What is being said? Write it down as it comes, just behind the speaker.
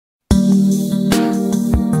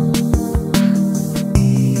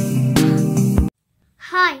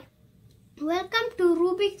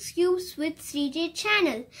Rubik's Cubes with 3J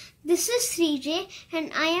channel. This is 3J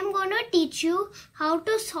and I am going to teach you how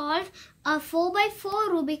to solve a 4x4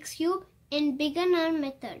 Rubik's Cube in beginner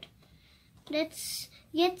method. Let's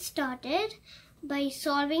get started by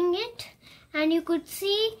solving it, and you could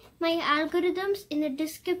see my algorithms in the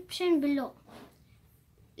description below.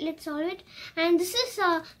 Let's solve it, and this is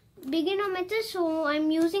a beginner method, so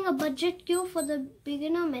I'm using a budget cube for the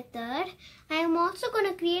beginner method. I am also going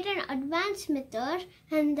to create an advanced method,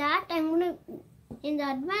 and that in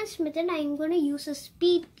the advanced method I'm going to use a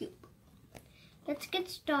speed cube. Let's get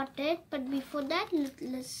started, but before that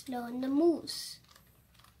let's learn the moves.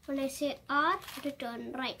 When I say R, you have to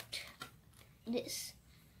turn right. This.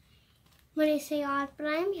 When I say R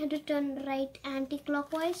prime, you have to turn right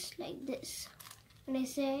anti-clockwise like this. When I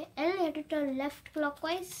say L, you have to turn left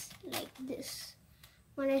clockwise like this.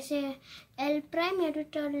 When I say L prime, you have to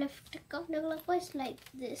turn left counterclockwise like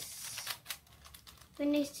this.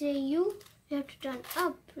 When I say U, you have to turn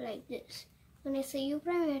up like this. When I say U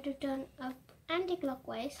prime, you have to turn up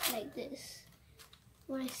anti-clockwise like this.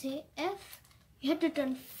 When I say F, you have to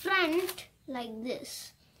turn front like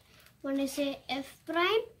this. When I say F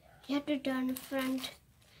prime, you have to turn front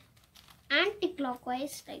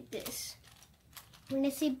anti-clockwise like this. When I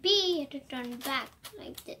say B, you have to turn back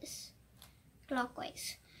like this,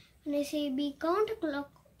 clockwise. When I say B counterclock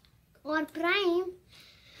or prime,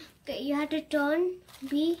 okay, you have to turn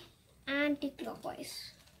B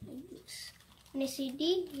anti-clockwise like this. When I say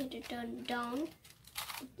D, you have to turn down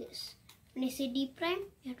like this. When I say D prime,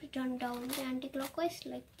 you have to turn down the anti-clockwise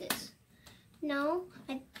like this. Now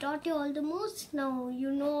I taught you all the moves. Now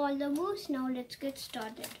you know all the moves. Now let's get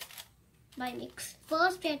started by mix.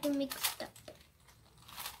 First we have to mix it up.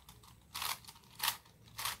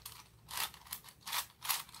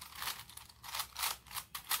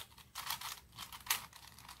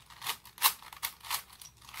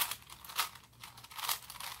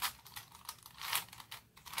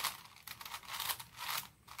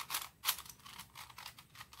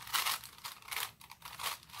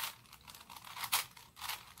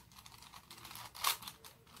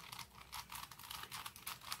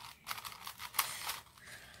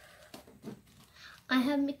 I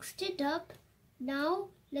have mixed it up. Now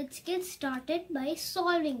let's get started by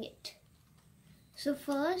solving it. So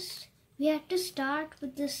first we have to start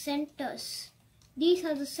with the centers. These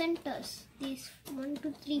are the centers. These 1,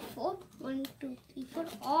 2, 3, 4, 1, 2, 3, 4,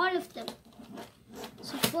 all of them.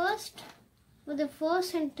 So first, for the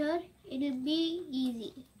first center, it will be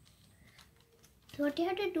easy. So what you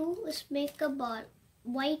have to do is make a bar,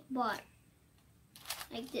 white bar,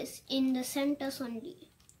 like this, in the centers only.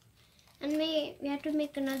 And we have to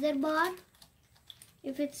make another bar.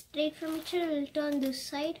 If it's straight from each other, we'll turn this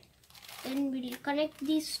side. Then we'll connect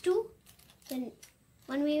these two. Then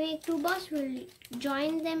when we make two bars, we'll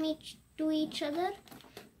join them to each other.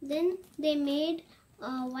 Then they made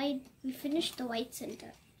white. We finished the white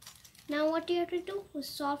center. Now what you have to do is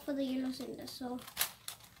solve for the yellow center. So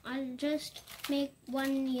I'll just make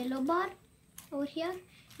one yellow bar over here,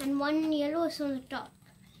 and one yellow is on the top.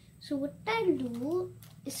 So what I'll do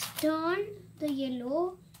is turn the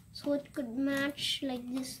yellow so it could match like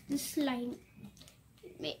this line.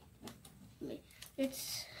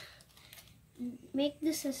 Let's make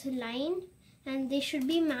this as a line, and they should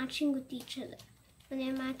be matching with each other. When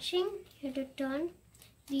they're matching, you have to turn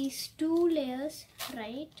these two layers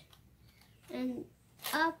right and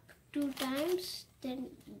up 2 times,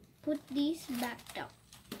 then put these back down.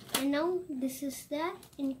 And now this is there,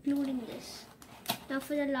 including this. Now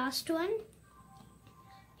for the last one,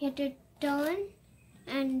 you have to turn,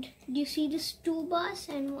 and do you see these 2 bars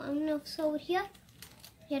and one is over here?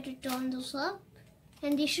 You have to turn those up,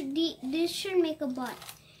 and this should make a bar.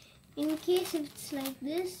 In case if it's like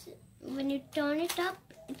this, when you turn it up,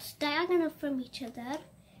 it's diagonal from each other,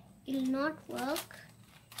 it will not work.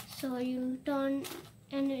 So you turn,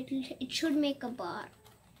 and it should make a bar,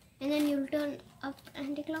 and then you'll turn up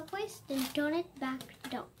anti-clockwise, then turn it back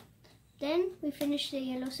down. Then we finish the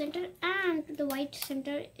yellow center, and the white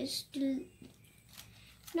center is still.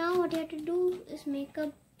 Now what you have to do is make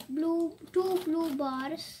a two blue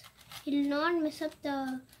bars. It will not mess up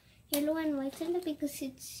the yellow and white center, because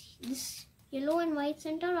it's this yellow and white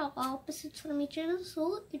center are opposites from each other.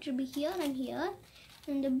 So it will be here and here,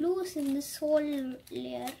 and the blue is in this whole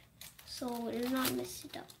layer, so it will not mess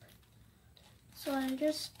it up. So I'll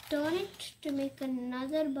just turn it to make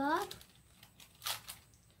another bar.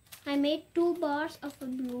 I made 2 bars of a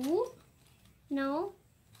blue. Now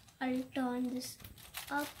I'll turn this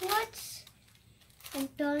upwards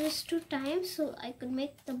and turn this 2 times so I could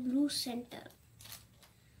make the blue center.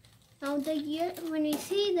 Now when we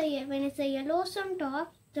see when it's the yellows on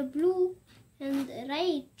top, the blue and the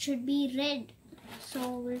right should be red.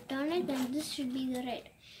 So we'll turn it and this should be the red.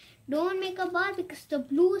 Don't make a bar because the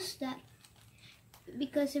blue is there.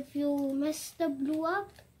 Because if you mess the blue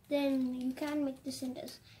up, then you can't make the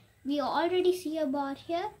centers. We already see a bar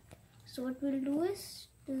here. So what we'll do is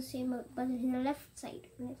do the same, but in the left side.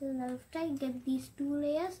 When it's in the left side, get these two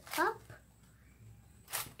layers up,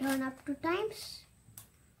 turn up 2 times,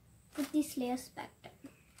 put these layers back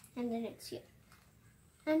down, and then it's here.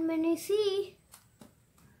 And when you see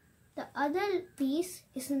the other piece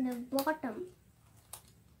is in the bottom,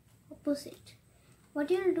 opposite,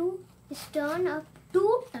 what you'll do is turn up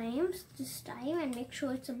 2 times this time and make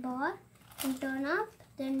sure it's a bar, and turn up,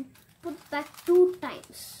 then put back 2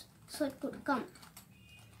 times so it could come.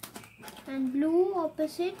 And blue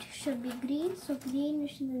opposite should be green, so green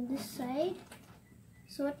is on this side.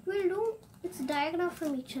 So what we'll do, it's diagonal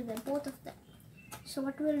from each other, both of them. So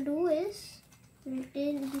what we'll do is we'll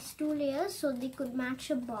take these 2 layers so they could match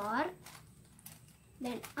a bar,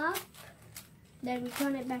 then up, then we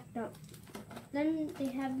turn it back down. Then they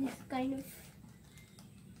have this kind of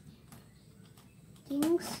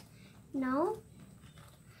things. Now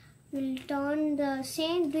we'll turn the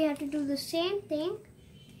same, we have to do the same thing.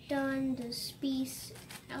 Turn this piece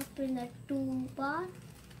up in the 2 bar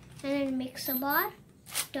and then mix a bar,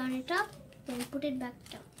 turn it up, then put it back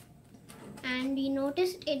down. And we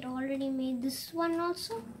noticed it already made this one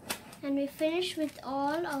also, and we finish with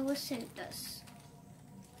all our centers.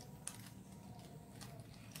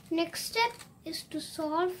 Next step is to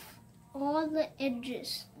solve all the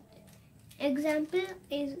edges. Example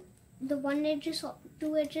is the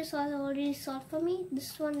 2 edges are already solved for me,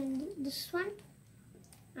 this one and this one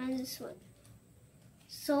and this one.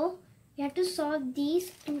 So you have to solve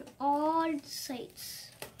these in all sides.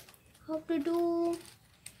 How to do?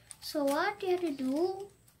 So what you have to do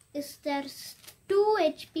is there's 2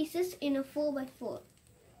 edge pieces in a 4x4.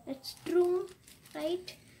 That's true,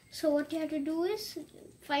 right? So what you have to do is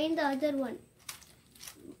find the other one.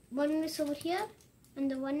 One is over here, and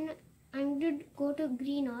the one I'm going to go to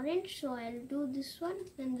green orange, so I'll do this one,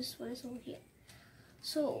 and this one is over here.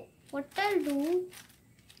 So what I'll do,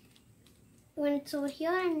 when it's over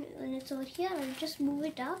here and when it's over here, I'll just move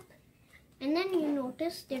it up, and then you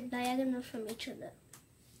notice they're diagonal from each other.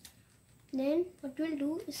 Then what we'll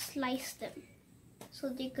do is slice them so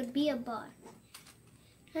they could be a bar.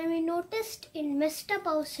 And we noticed it messed up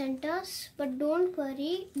our centers, but don't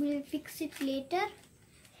worry, we'll fix it later.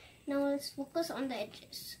 Now let's focus on the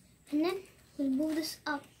edges, and then we'll move this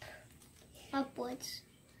upwards.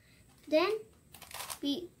 Then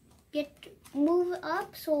we move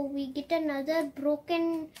up, so we get another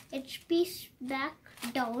broken edge piece back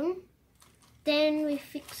down. Then we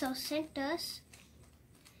fix our centers.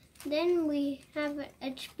 Then we have an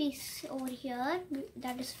edge piece over here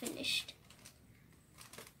that is finished.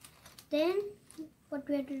 Then what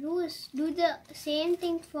we have to do is do the same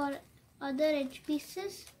thing for other edge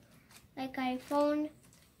pieces. Like I found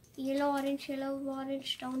yellow,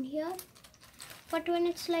 orange down here. But when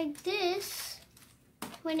it's like this,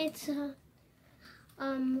 when it's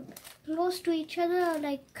close to each other,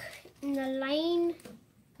 like in the line,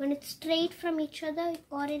 when it's straight from each other,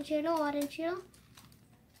 orange, yellow,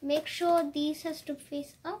 make sure these has to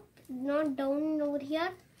face up, not down over here.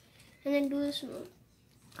 And then do this one.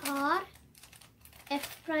 R,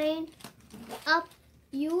 F prime, up,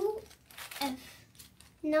 U, F.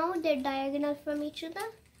 Now they're diagonal from each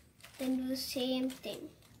other. Then do the same thing.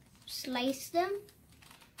 Slice them,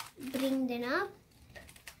 bring them up,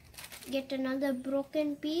 get another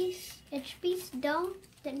broken piece, edge piece down,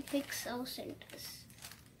 then fix our centers.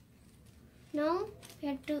 Now we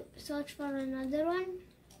have to search for another one.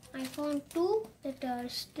 I found 2 that are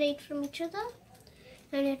straight from each other,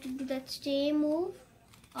 and you have to do that same move.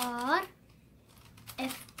 R,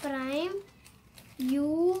 F prime,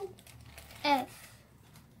 U, F.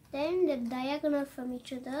 Then they're diagonal from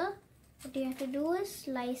each other. What you have to do is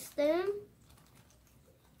slice them.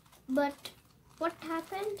 But what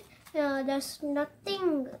happened? There's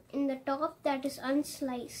nothing in the top that is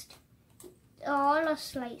unsliced. All are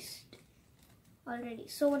sliced already.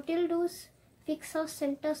 So what you'll do is fix our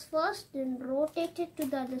centers first, then rotate it to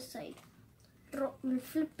the other side. We'll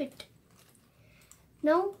flip it.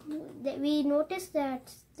 Now we notice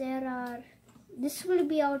that this will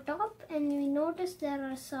be our top, and we notice there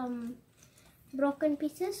are some broken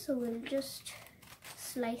pieces, so we'll just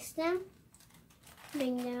slice them,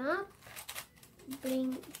 bring them up,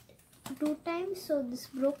 bring 2 times so this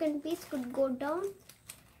broken piece could go down.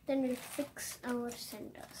 Then we'll fix our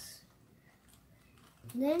centers.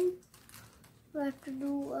 Then we have to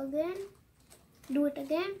do it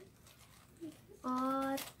again,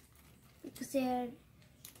 or because they are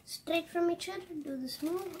straight from each other, do this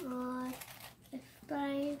move, or F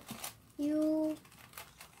prime U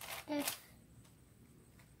F,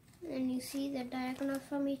 and you see the diagonal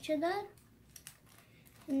from each other,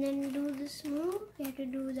 and then do this move. You have to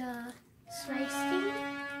do the slicing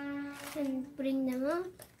and bring them up,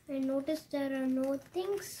 and notice there are no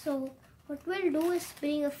things. So what we'll do is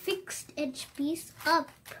bring a fixed edge piece up,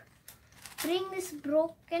 bring this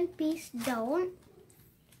broken piece down,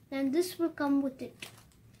 and this will come with it,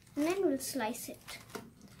 and then we'll slice it.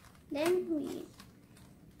 Then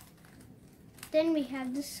we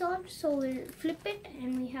have this solved, so we'll flip it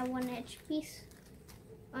and we have one edge piece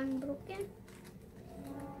unbroken.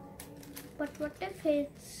 But what if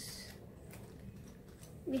it's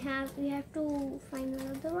we have to find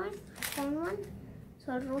another one. I found one,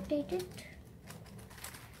 so I'll rotate it.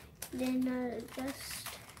 Then I'll just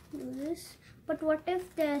do this. But what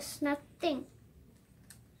if there's nothing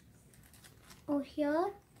over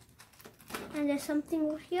here and there's something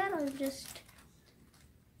over here? I'll just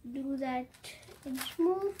do that edge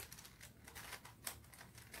move.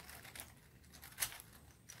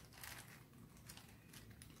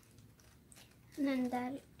 And then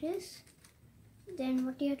there it is. Then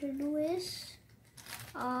what you have to do is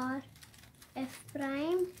R F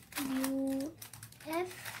prime U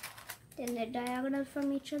F, then the diagonal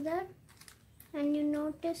from each other, and you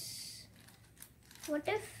notice what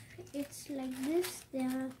if it's like this, there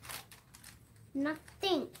are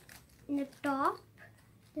nothing in the top,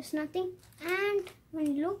 there's nothing, and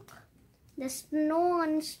when you look there's no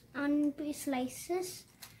unpiece slices.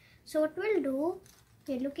 So what we'll do,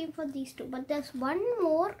 we're looking for these two, but there's one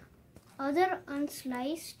more other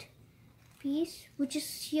unsliced piece which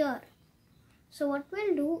is here. So what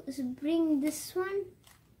we'll do is bring this one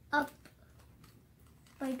up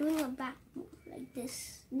by doing a back move like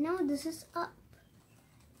this. Now this is up.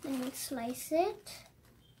 Then we'll slice it,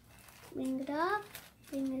 bring it up,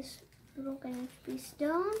 bring this broken edge piece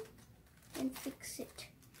down, and fix it.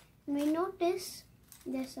 And we notice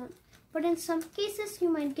there's some, but in some cases you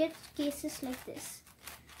might get cases like this.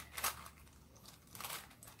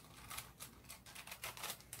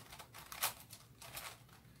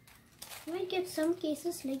 You might get some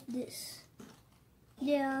cases like this.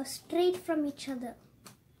 They are straight from each other.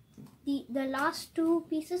 The last two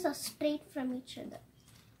pieces are straight from each other.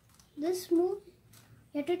 This move,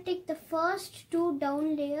 you have to take the first two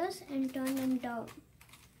down layers and turn them down.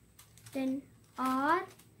 Then R,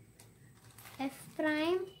 F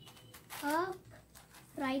prime, up,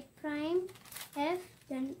 right prime, F,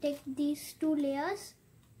 then take these two layers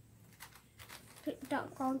down,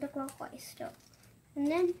 counterclockwise down. And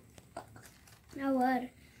then our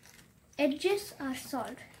edges are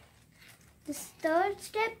solved. This third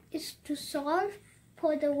step is to solve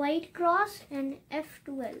for the white cross and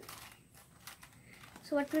F12.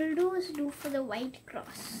 So what we'll do is do for the white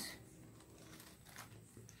cross.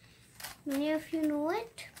 Many of you know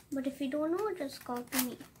it, but if you don't know, just copy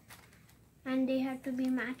me. And they have to be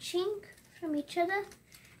matching from each other.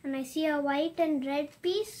 And I see a white and red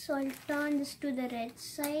piece, so I'll turn this to the red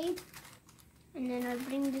side. And then I'll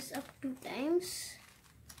bring this up 2 times.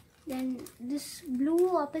 Then this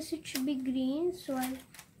blue opposite should be green, so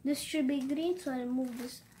this should be green, so I'll move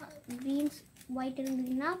this greens, white and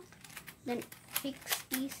green up. Then fix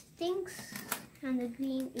these things, and the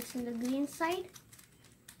green is in the green side.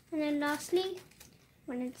 And then lastly,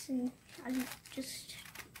 when it's in, I'll just,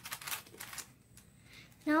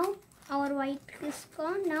 now our white is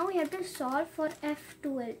gone. Now we have to solve for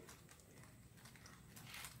F12.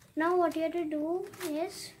 Now what you have to do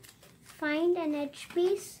is find an edge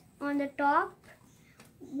piece on the top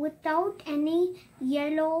without any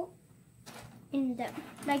yellow in them.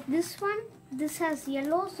 Like this one, this has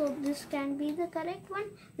yellow, so this can be the correct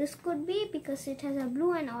one. This could be because it has a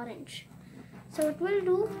blue and orange. So what we'll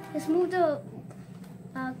do is move the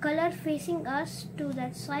color facing us to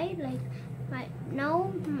that side. Like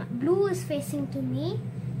now blue is facing to me,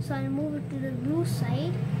 so I'll move it to the blue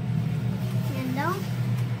side. And now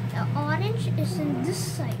the orange is in this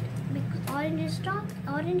side because orange is top,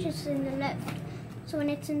 orange is in the left. So when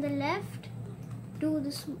it's in the left, do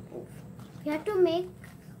this move. You have to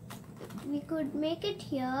we could make it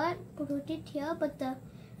here, put it here, but the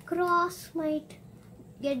cross might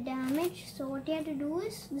get damaged. So what you have to do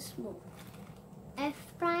is this move. F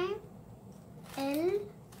prime, L,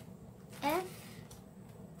 F,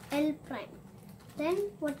 L prime. Then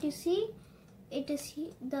what you see, it is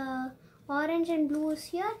the orange and blue is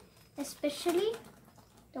here, especially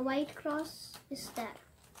the white cross is there.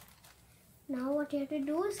 Now what you have to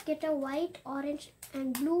do is get a white, orange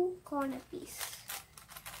and blue corner piece,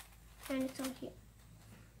 and it's on here.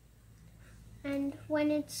 And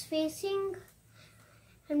when it's facing,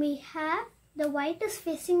 and we have the white is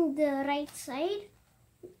facing the right side,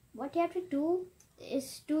 what you have to do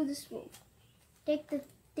is do this move. Take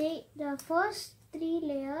the first 3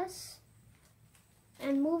 layers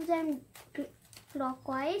and move them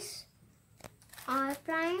clockwise. R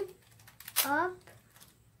prime, up,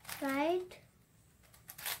 right,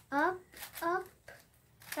 up, up,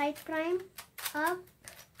 right prime, up,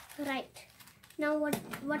 right. Now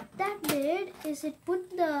what that did is it put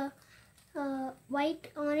the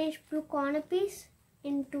white, orange, blue corner piece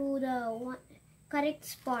into the correct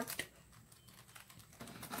spot.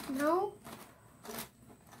 Now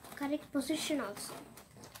correct position also.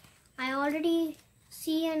 I already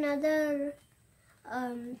see another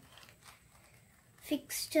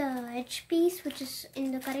fixed edge piece which is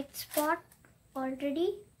in the correct spot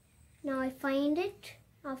already. Now I find it.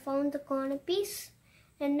 I found the corner piece,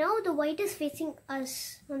 and now the white is facing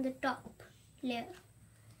us on the top layer.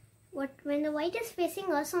 When the white is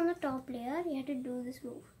facing us on the top layer, you have to do this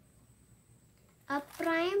move. Up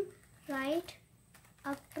prime, right,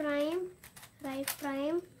 up prime, right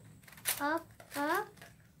prime, up, up,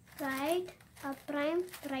 right, up prime,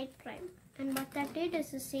 right prime. And what that did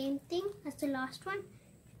is the same thing as the last one.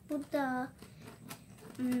 Put the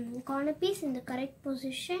corner piece in the correct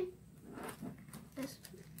position.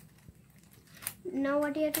 Now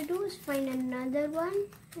what you have to do is find another one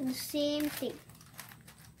and the same thing,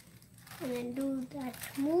 and then do that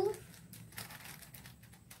move.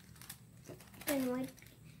 And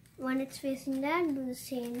when it's facing that, do the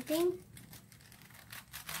same thing.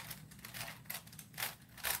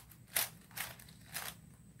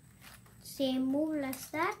 Same move as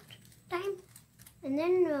that time, and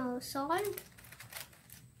then solve.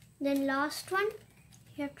 Then last one,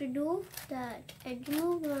 you have to do that edge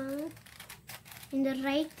move in the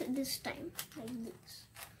right this time, like this.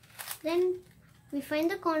 Then we find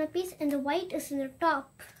the corner piece, and the white is in the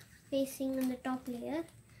top, facing on the top layer.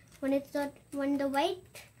 When the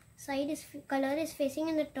white side color is facing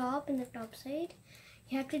in the top side,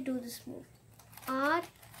 you have to do this move. R,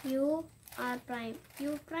 U, R prime,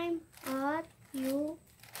 U prime, R, U,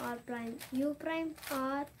 R prime, U prime,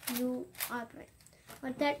 R, U, R prime.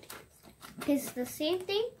 But that is the same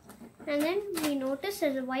thing, and then we notice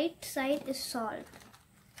that the white side is solved.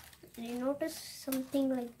 And you notice something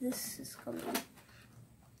like this is coming.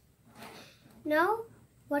 Now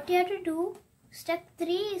what you have to do, step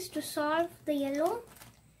 3 is to solve the yellow,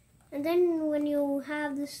 and then when you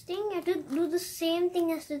have this thing, you have to do the same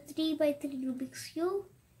thing as the 3x3 Rubik's Cube.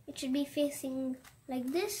 It should be facing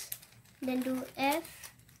like this. Then do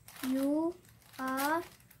F, U, R,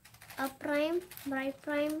 up prime, right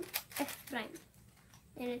prime, F prime,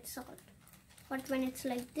 and it's solved. But when it's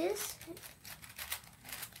like this,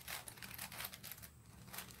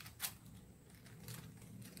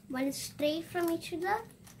 when it's straight from each other,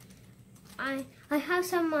 I have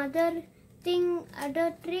some other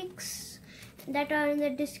tricks that are in the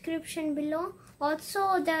description below.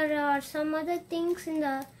 Also, there are some other things in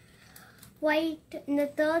the in the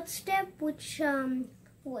third step, which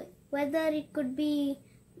whether it could be,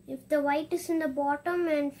 if the white is in the bottom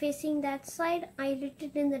and facing that side, I'll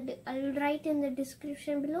write in the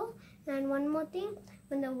description below. And one more thing,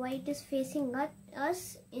 when the white is facing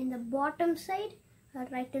us in the bottom side, I'll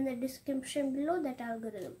write in the description below that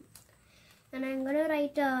algorithm. And I'm gonna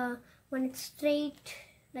write when it's straight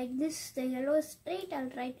like this, the yellow is straight, I'll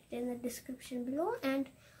write it in the description below. And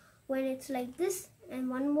when it's like this and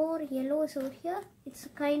one more yellow is over here, it's a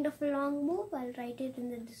kind of a long move, I'll write it in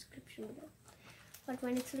the description below. But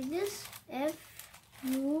when it's like this, F,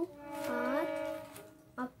 U, R,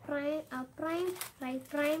 up prime, right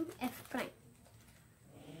prime, F prime.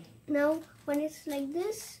 Now when it's like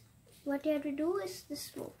this, what you have to do is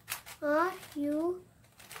this move. R, U,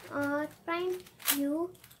 R prime, U,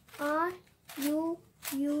 R, U,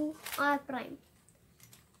 U, R prime.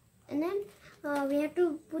 And then we have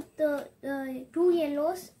to put the 2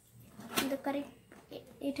 yellows in the correct,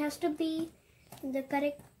 it has to be in the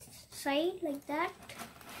correct side like that.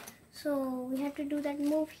 So we have to do that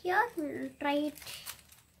move here. We'll try it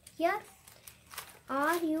here.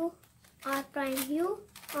 R, U, R prime, U,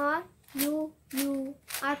 R, U, U,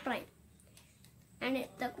 R prime. And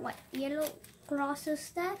the yellow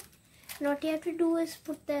crosses that. And what you have to do is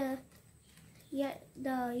put the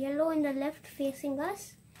yellow in the left facing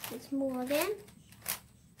us. Let's move again.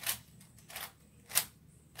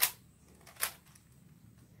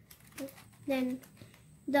 Then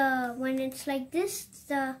when it's like this,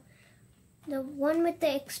 the The one with the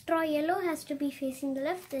extra yellow has to be facing the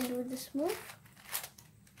left. Then do this move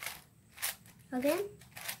again,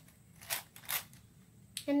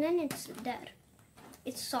 and then it's there.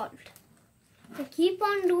 It's solved. So keep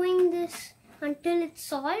on doing this until it's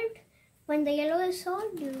solved. When the yellow is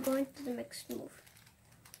solved, you'll go into the next move.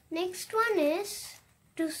 Next one is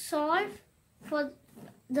to solve for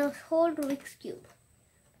the whole Rubik's Cube.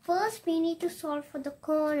 First, we need to solve for the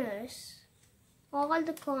corners. All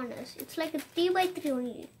the corners. It's like a 3 by 3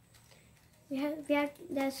 only.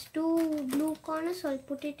 There's 2 blue corners, so I'll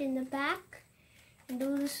put it in the back and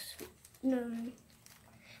do this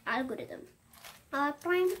algorithm. R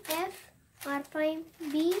prime F, R prime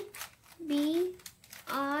B, B,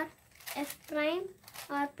 R, F prime,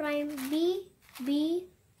 R prime B, B,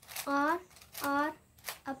 R, R,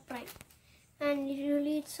 up prime. And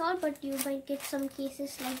usually it's all, but you might get some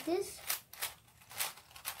cases like this.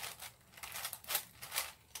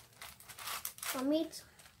 For me,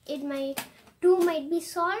 two might be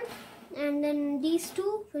solved, and then these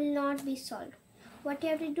 2 will not be solved. What you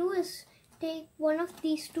have to do is take one of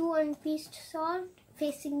these 2 unpieced solved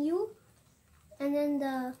facing you, and then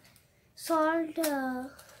the solved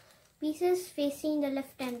pieces facing the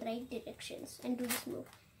left and right directions, and do this move.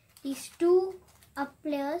 These 2 up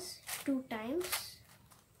layers 2 times,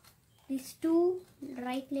 these 2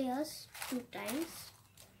 right layers 2 times,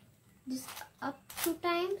 this up 2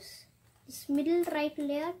 times, this middle right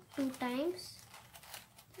layer 2 times,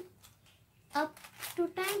 up 2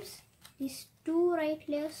 times, these 2 right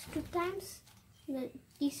layers 2 times,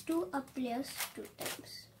 these 2 up layers 2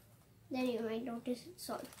 times. Then you might notice it's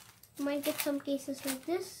solved. You might get some cases like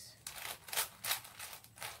this,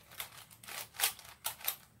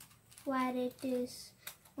 where it is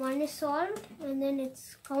one is solved and then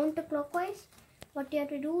it's counterclockwise. What you have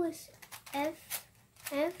to do is F,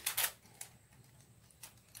 F,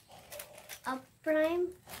 up prime,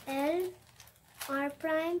 L, R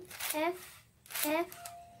prime, F, F,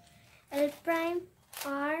 L prime,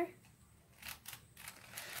 R,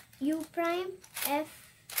 U prime,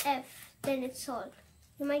 F, F. Then it's solved.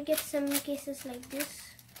 You might get some cases like this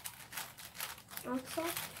also.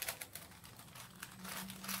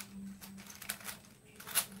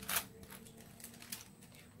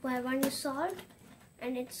 Where one is solved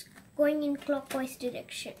and it's going in clockwise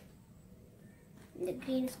direction. The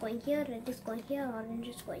green is going here, red is going here, orange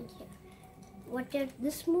is going here.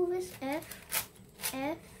 This move is F,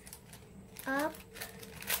 F, up,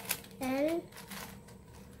 L,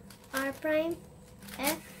 R prime,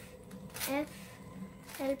 F, F,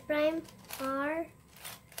 L prime, R,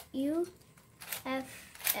 U,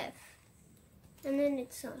 F, F. And then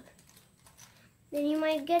it's solved. Then you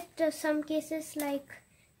might get some cases like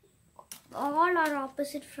all are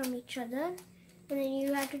opposite from each other, and then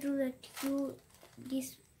you have to do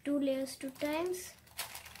these 2 layers 2 times,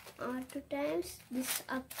 or 2 times, this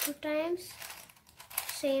up 2 times,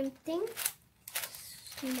 same thing,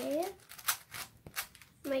 layer.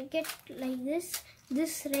 Might get like this.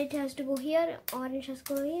 This red has to go here, orange has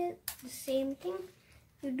to go here, the same thing.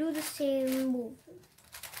 You do the same move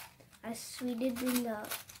as we did in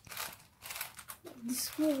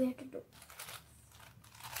this move we have to do.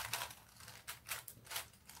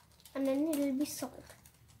 And then it will be solved.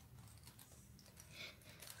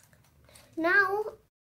 Now